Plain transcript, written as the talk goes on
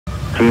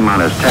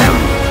T-minus 10,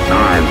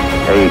 9,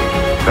 8,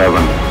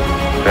 7,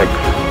 6,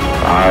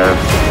 5,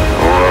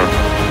 4,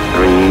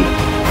 3,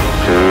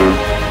 2,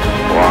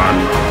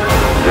 1,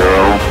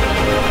 0.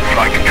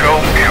 Flight control,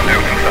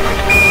 countdown confirmed.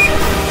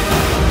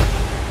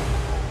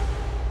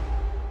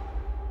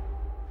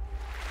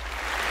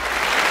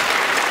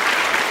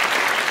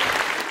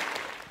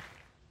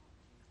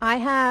 I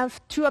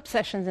have two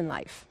obsessions in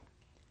life: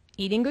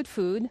 eating good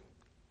food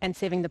and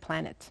saving the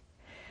planet.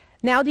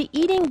 Now, the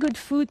eating good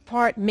food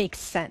part makes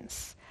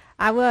sense.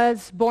 I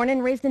was born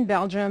and raised in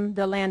Belgium,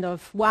 the land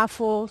of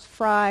waffles,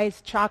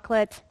 fries,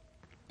 chocolate,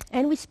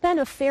 and we spent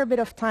a fair bit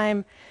of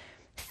time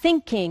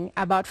thinking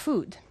about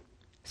food.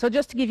 So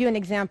just to give you an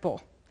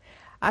example,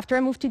 after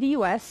I moved to the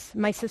US,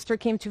 my sister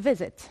came to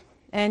visit,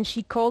 and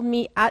she called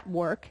me at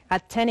work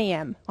at 10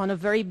 a.m. on a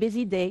very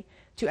busy day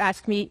to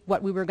ask me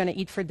what we were going to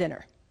eat for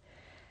dinner.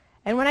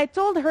 And when I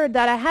told her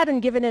that I hadn't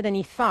given it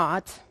any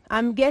thought,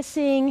 I'm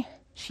guessing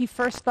she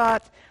first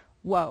thought,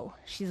 whoa,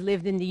 she's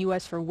lived in the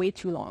US for way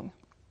too long.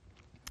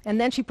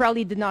 And then she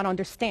probably did not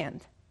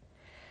understand.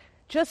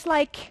 Just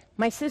like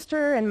my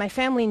sister and my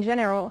family in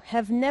general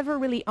have never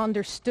really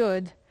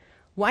understood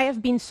why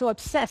I've been so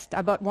obsessed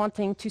about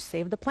wanting to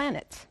save the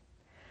planet.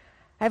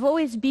 I've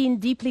always been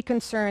deeply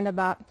concerned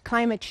about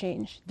climate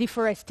change,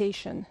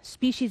 deforestation,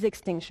 species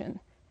extinction,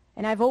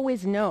 and I've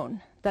always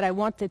known that I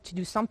wanted to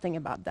do something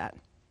about that.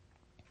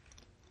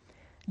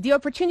 The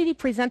opportunity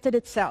presented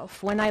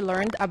itself when I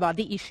learned about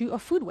the issue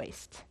of food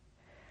waste.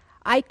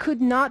 I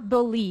could not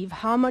believe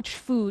how much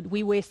food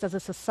we waste as a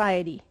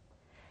society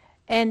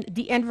and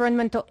the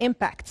environmental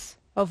impacts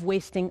of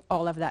wasting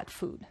all of that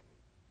food.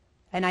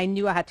 And I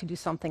knew I had to do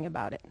something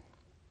about it.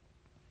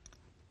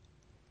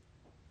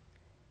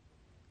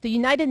 The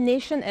United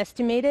Nations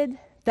estimated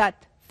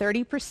that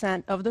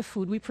 30% of the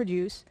food we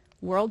produce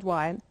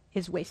worldwide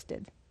is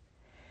wasted.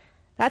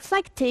 That's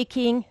like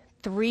taking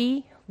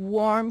 3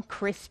 warm,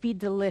 crispy,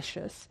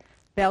 delicious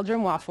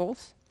Belgian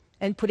waffles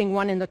and putting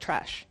one in the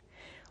trash,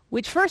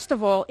 which first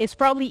of all is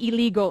probably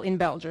illegal in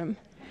Belgium,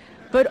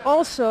 but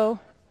also,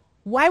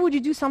 why would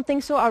you do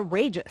something so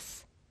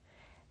outrageous?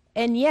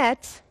 And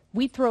yet,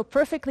 we throw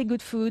perfectly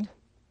good food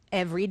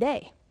every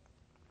day.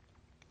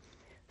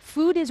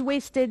 Food is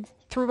wasted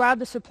throughout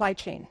the supply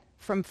chain,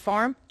 from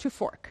farm to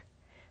fork.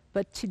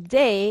 But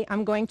today,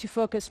 I'm going to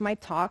focus my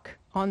talk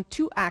on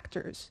 2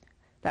 actors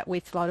that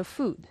waste a lot of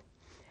food,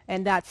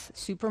 and that's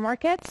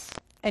supermarkets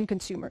and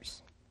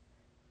consumers.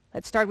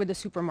 Let's start with the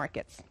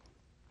supermarkets.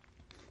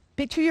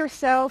 Picture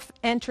yourself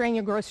entering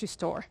a grocery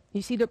store.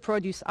 You see the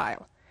produce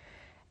aisle,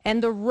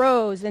 and the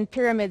rows and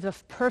pyramids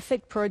of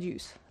perfect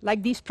produce,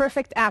 like these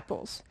perfect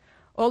apples,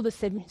 all the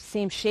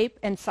same shape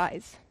and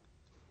size.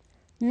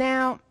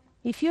 Now,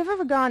 if you've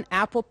ever gone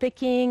apple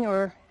picking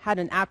or had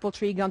an apple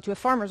tree, gone to a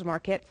farmer's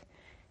market,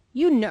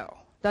 you know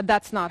that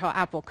that's not how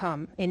apples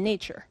come in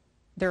nature.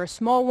 There are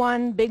small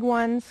ones, big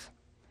ones.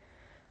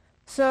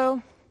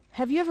 So,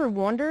 have you ever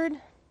wondered,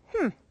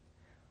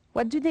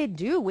 what do they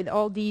do with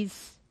all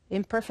these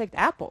imperfect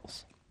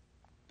apples?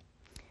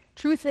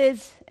 Truth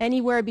is,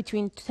 anywhere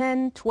between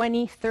 10,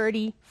 20,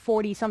 30,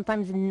 40,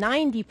 sometimes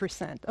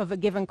 90% of a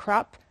given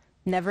crop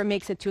never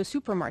makes it to a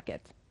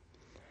supermarket.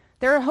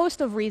 There are a host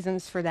of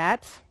reasons for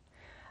that,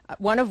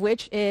 one of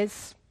which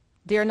is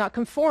they're not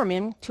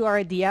conforming to our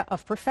idea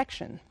of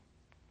perfection.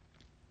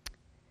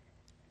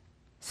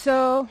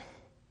 So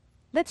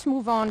let's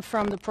move on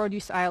from the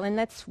produce aisle and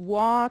let's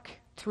walk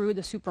through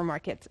the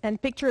supermarket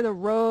and picture the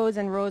rows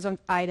and rows of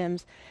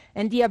items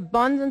and the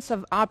abundance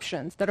of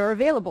options that are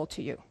available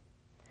to you.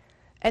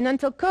 And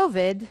until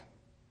COVID,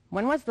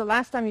 when was the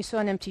last time you saw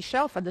an empty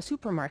shelf at the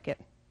supermarket?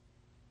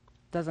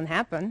 Doesn't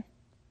happen.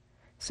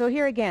 So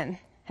here again,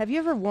 have you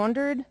ever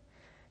wondered,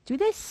 do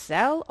they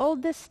sell all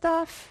this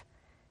stuff?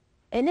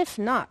 And if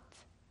not,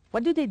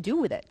 what do they do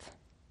with it?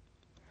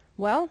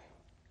 Well,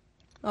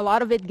 a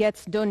lot of it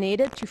gets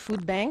donated to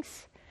food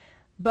banks,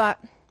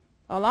 but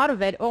a lot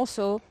of it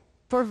also,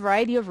 for a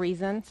variety of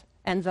reasons,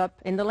 ends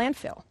up in the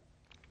landfill.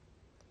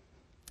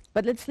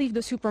 But let's leave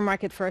the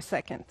supermarket for a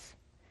second,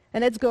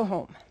 and let's go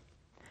home.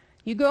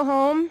 You go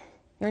home,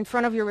 you're in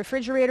front of your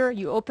refrigerator,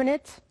 you open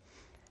it,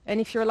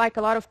 and if you're like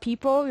a lot of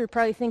people, you're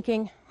probably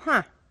thinking,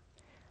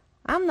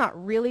 I'm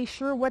not really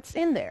sure what's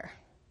in there.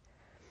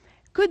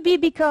 Could be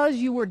because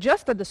you were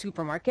just at the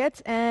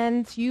supermarket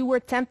and you were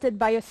tempted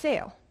by a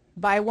sale.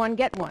 Buy one,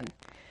 get one.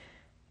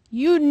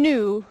 You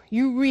knew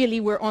you really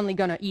were only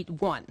going to eat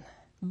one,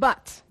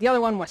 but the other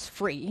one was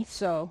free,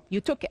 so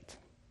you took it.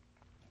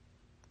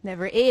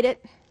 Never ate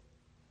it.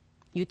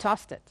 You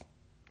tossed it.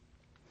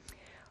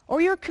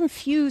 Or you're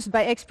confused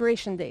by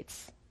expiration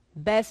dates.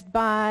 Best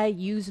by,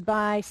 use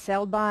by,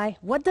 sell by.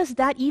 What does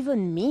that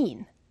even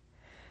mean?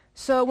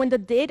 So when the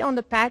date on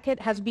the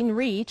packet has been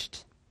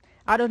reached,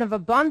 out of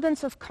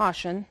abundance of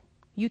caution,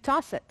 you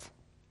toss it.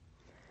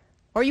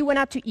 Or you went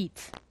out to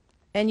eat,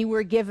 and you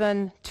were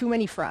given too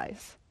many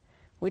fries,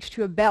 which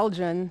to a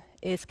Belgian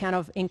is kind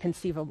of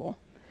inconceivable.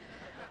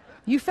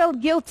 You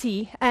felt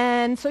guilty,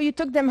 and so you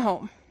took them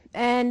home.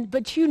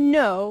 But you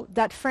know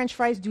that French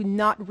fries do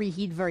not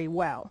reheat very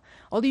well.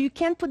 Although you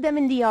can put them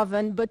in the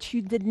oven, but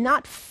you did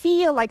not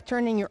feel like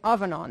turning your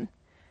oven on,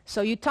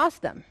 so you toss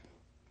them.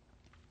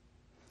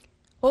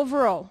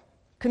 Overall,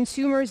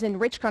 consumers in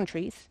rich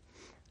countries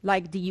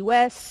like the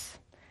US,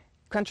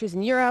 countries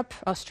in Europe,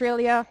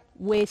 Australia,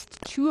 waste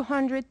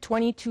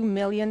 222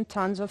 million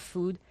tons of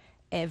food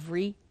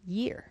every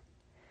year.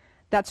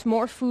 That's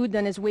more food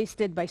than is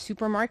wasted by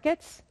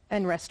supermarkets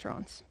and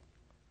restaurants.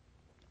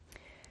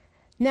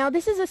 Now,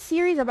 this is a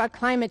series about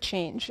climate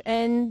change,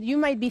 and you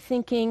might be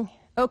thinking,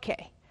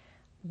 okay,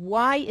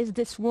 why is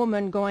this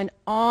woman going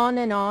on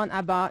and on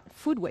about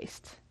food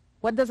waste?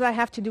 What does that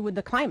have to do with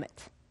the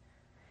climate?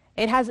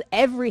 It has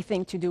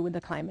everything to do with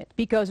the climate,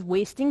 because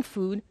wasting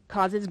food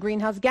causes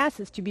greenhouse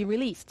gases to be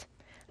released.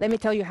 Let me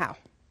tell you how.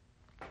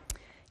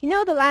 You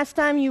know the last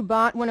time you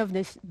bought one of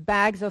these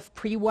bags of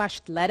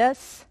pre-washed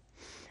lettuce?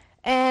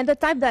 And the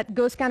type that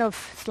goes kind of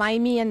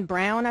slimy and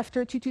brown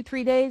after 2 to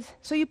 3 days?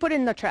 So you put it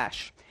in the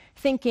trash,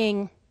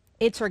 thinking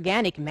it's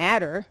organic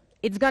matter,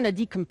 it's going to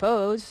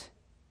decompose,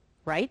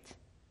 right?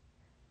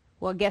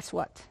 Well, guess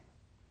what?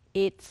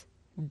 It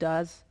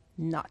does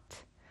not.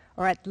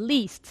 Or at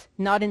least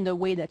not in the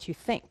way that you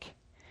think.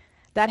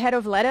 That head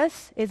of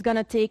lettuce is going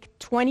to take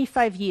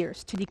 25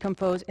 years to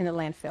decompose in a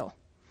landfill.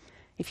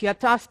 If you had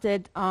tossed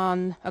it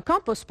on a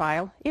compost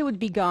pile, it would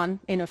be gone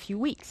in a few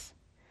weeks.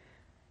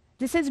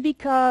 This is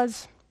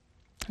because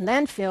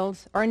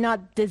landfills are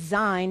not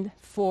designed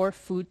for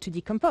food to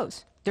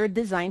decompose. They're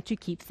designed to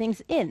keep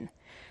things in.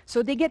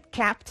 So they get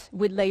capped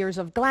with layers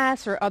of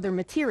glass or other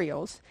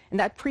materials, and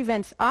that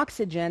prevents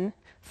oxygen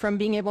from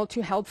being able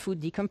to help food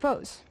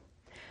decompose.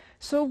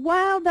 So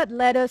while that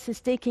lettuce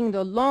is taking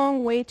the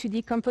long way to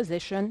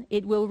decomposition,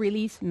 it will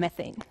release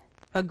methane,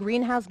 a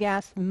greenhouse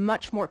gas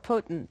much more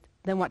potent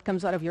than what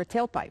comes out of your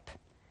tailpipe.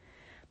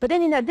 But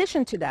then in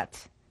addition to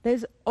that,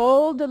 there's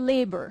all the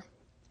labor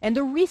and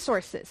the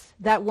resources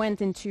that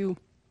went into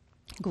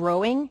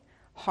growing,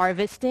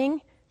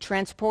 harvesting,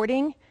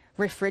 transporting,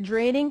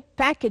 refrigerating,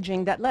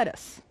 packaging that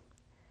lettuce.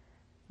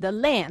 The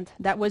land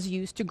that was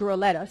used to grow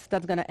lettuce,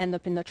 that's going to end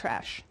up in the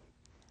trash.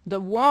 The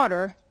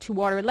water to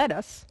water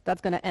lettuce,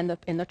 that's going to end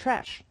up in the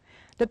trash.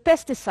 The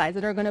pesticides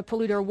that are going to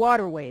pollute our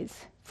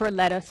waterways for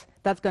lettuce,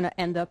 that's going to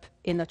end up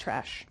in the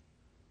trash.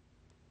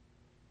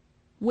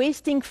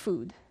 Wasting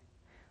food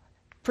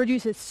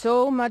produces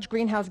so much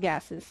greenhouse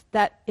gases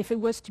that if it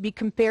was to be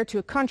compared to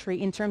a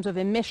country in terms of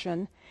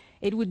emission,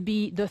 it would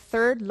be the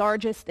third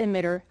largest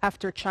emitter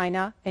after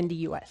China and the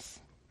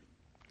US.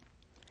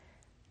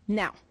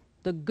 Now,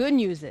 the good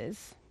news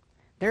is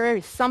there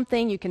is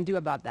something you can do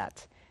about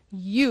that.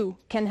 You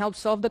can help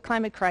solve the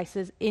climate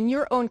crisis in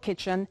your own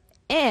kitchen,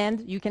 and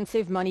you can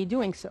save money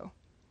doing so.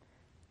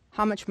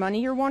 How much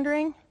money, you're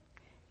wondering?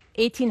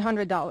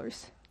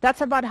 $1,800. That's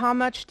about how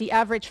much the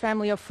average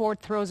family of 4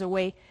 throws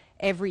away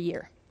every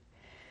year.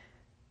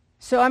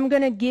 So I'm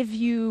going to give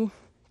you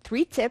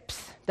 3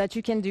 tips that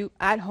you can do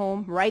at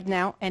home right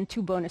now and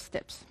 2 bonus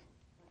tips.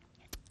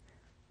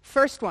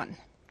 First one,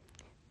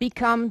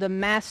 become the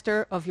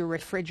master of your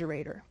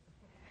refrigerator.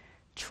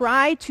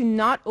 Try to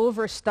not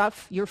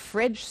overstuff your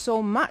fridge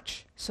so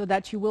much so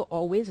that you will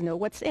always know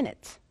what's in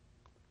it.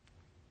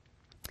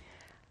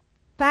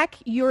 Pack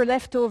your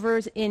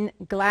leftovers in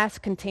glass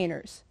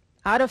containers.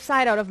 Out of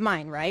sight, out of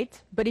mind,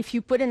 right? But if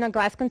you put in a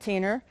glass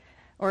container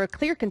or a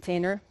clear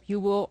container, you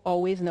will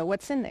always know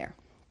what's in there.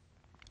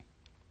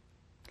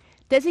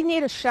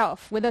 Designate a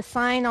shelf with a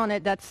sign on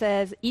it that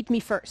says, "Eat me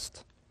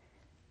first,"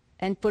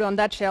 and put on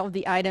that shelf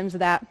the items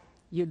that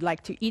you'd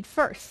like to eat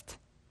first.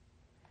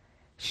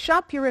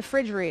 Shop your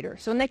refrigerator.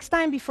 So next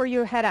time before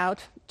you head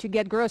out to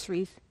get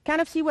groceries,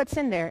 kind of see what's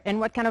in there and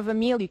what kind of a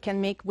meal you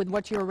can make with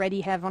what you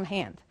already have on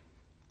hand.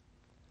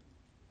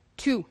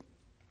 2,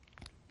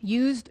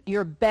 use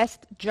your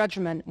best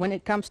judgment when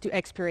it comes to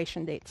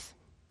expiration dates.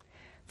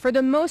 For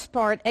the most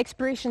part,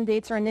 expiration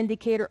dates are an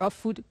indicator of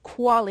food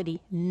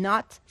quality,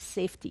 not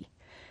safety.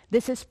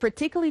 This is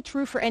particularly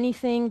true for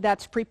anything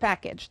that's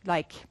prepackaged,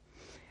 like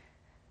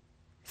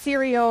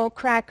cereal,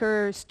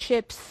 crackers,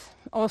 chips,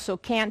 also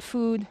canned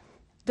food.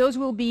 Those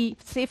will be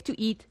safe to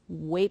eat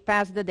way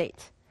past the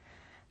date.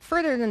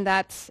 Further than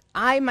that,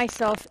 I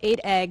myself ate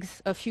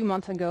eggs a few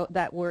months ago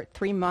that were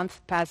 3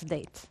 months past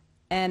date,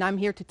 and I'm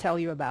here to tell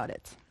you about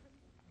it.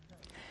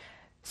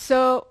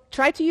 So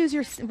try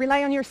to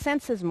rely on your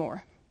senses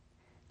more.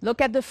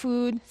 Look at the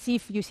food, see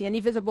if you see any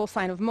visible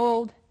sign of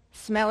mold,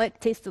 smell it,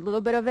 taste a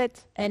little bit of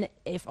it, and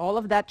if all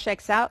of that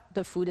checks out,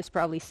 the food is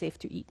probably safe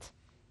to eat.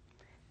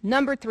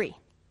 Number 3,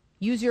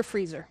 use your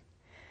freezer.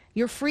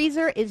 Your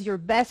freezer is your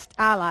best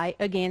ally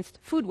against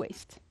food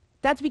waste.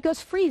 That's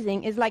because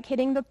freezing is like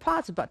hitting the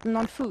pause button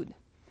on food.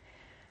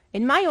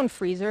 In my own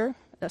freezer,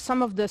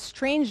 some of the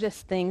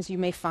strangest things you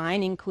may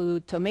find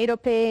include tomato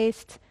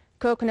paste,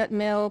 coconut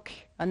milk,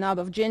 a knob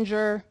of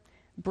ginger,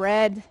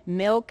 bread,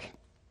 milk.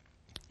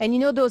 And you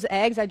know those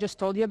eggs I just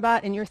told you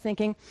about, and you're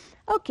thinking,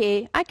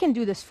 okay, I can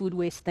do this food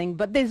waste thing,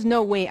 but there's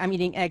no way I'm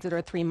eating eggs that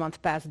are 3 months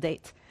past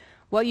date.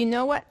 Well, you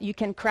know what? You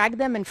can crack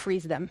them and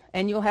freeze them,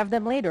 and you'll have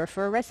them later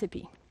for a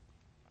recipe.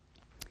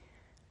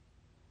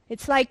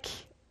 It's like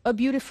a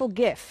beautiful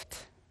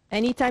gift.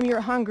 Anytime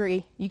you're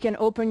hungry, you can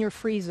open your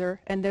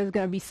freezer and there's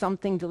going to be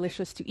something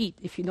delicious to eat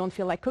if you don't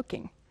feel like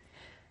cooking.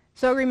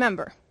 So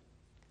remember,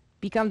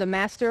 become the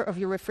master of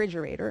your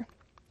refrigerator.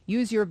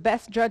 Use your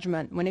best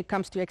judgment when it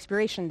comes to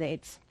expiration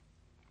dates.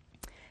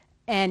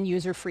 And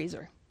use your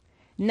freezer.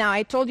 Now,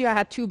 I told you I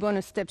had 2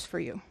 bonus tips for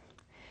you.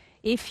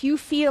 If you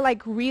feel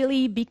like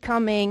really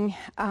becoming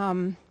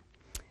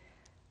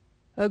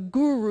a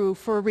guru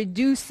for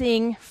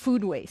reducing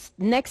food waste,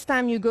 next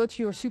time you go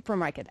to your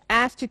supermarket,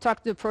 ask to talk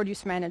to the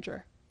produce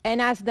manager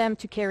and ask them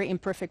to carry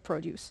imperfect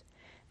produce.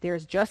 They're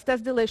just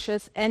as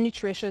delicious and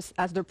nutritious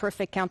as their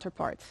perfect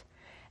counterparts.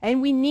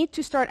 And we need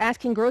to start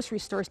asking grocery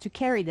stores to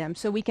carry them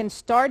so we can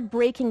start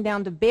breaking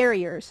down the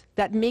barriers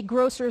that make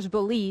grocers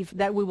believe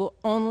that we will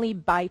only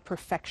buy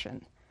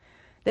perfection.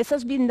 This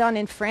has been done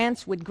in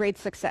France with great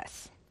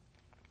success.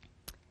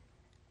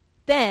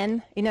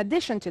 Then, in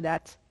addition to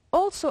that,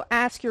 also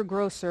ask your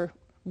grocer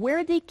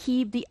where they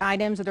keep the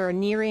items that are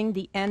nearing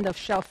the end of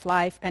shelf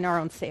life and are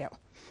on sale.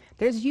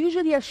 There's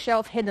usually a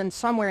shelf hidden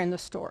somewhere in the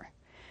store.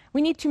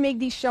 We need to make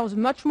these shelves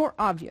much more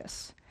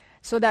obvious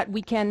so that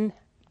we can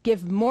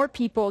give more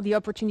people the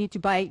opportunity to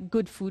buy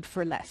good food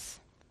for less.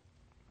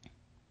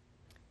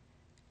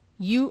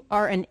 You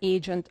are an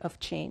agent of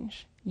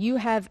change. You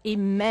have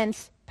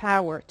immense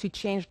power to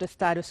change the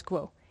status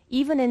quo,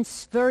 even in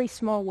very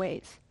small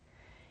ways.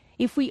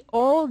 If we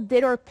all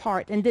did our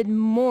part and did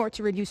more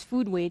to reduce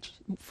food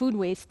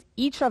waste,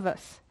 each of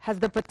us has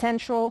the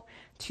potential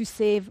to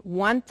save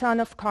 1 ton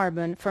of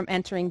carbon from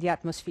entering the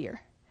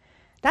atmosphere.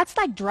 That's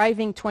like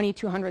driving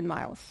 2,200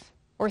 miles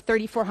or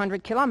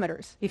 3,400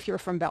 kilometers if you're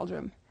from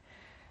Belgium.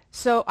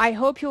 So I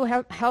hope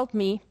you'll help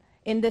me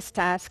in this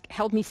task,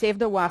 help me save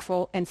the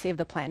waffle and save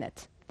the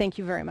planet. Thank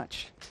you very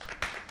much.